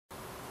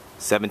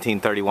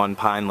1731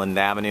 Pineland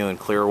Avenue in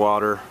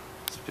Clearwater.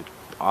 It's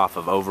off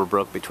of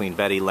Overbrook between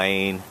Betty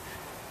Lane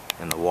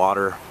and the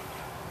water.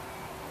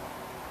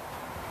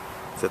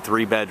 It's a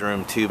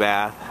 3-bedroom,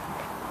 2-bath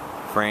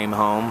frame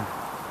home.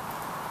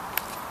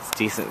 It's a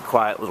decent,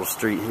 quiet little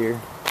street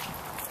here.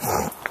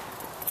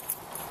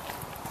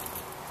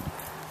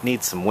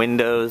 Needs some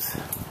windows,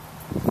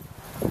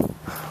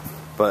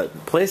 but the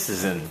place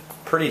is in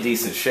pretty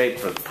decent shape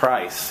for the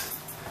price.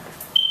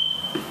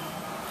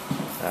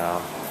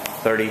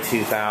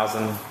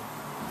 $32,000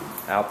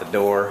 out the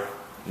door,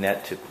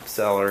 net to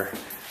seller.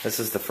 This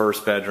is the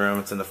first bedroom.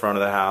 It's in the front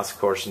of the house. Of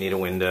course, you need a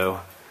window.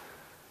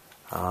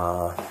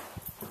 That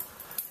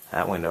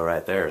window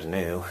right there is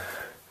new.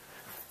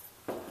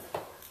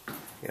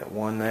 You got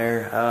one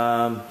there.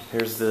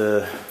 Here's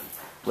the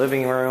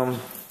living room.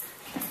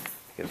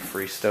 Get a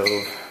free stove.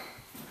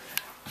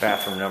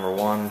 Bathroom number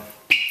 1.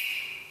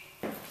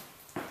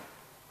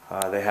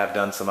 They have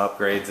done some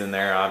upgrades in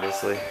there,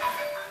 obviously.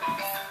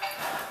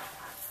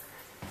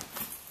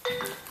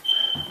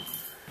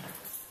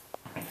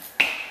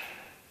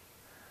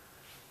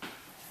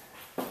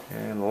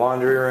 And the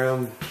laundry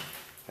room.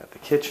 Got the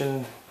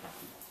kitchen.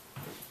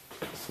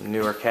 Some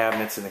newer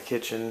cabinets in the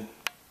kitchen.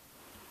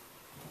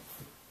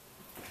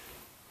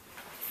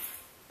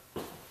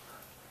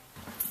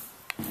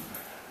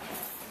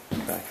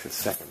 Back to the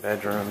second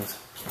bedrooms.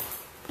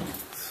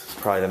 This is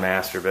probably the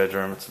master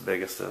bedroom. It's the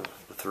biggest of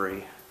the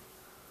 3.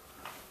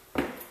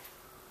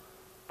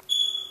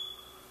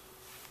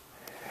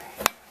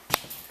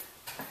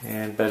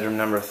 And bedroom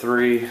number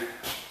 3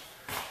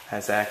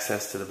 has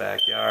access to the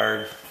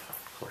backyard.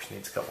 Of course,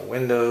 needs a couple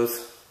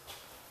windows.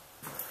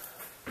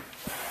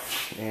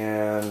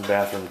 And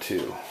bathroom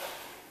 2,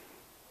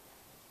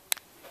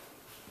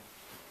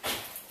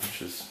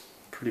 which is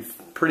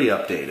pretty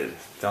updated.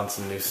 Done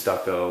some new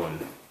stucco and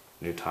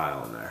new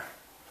tile in there.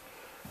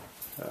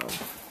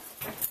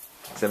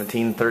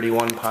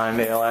 1731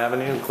 Pinedale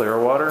Avenue,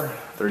 Clearwater,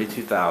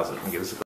 $32,000. Give us a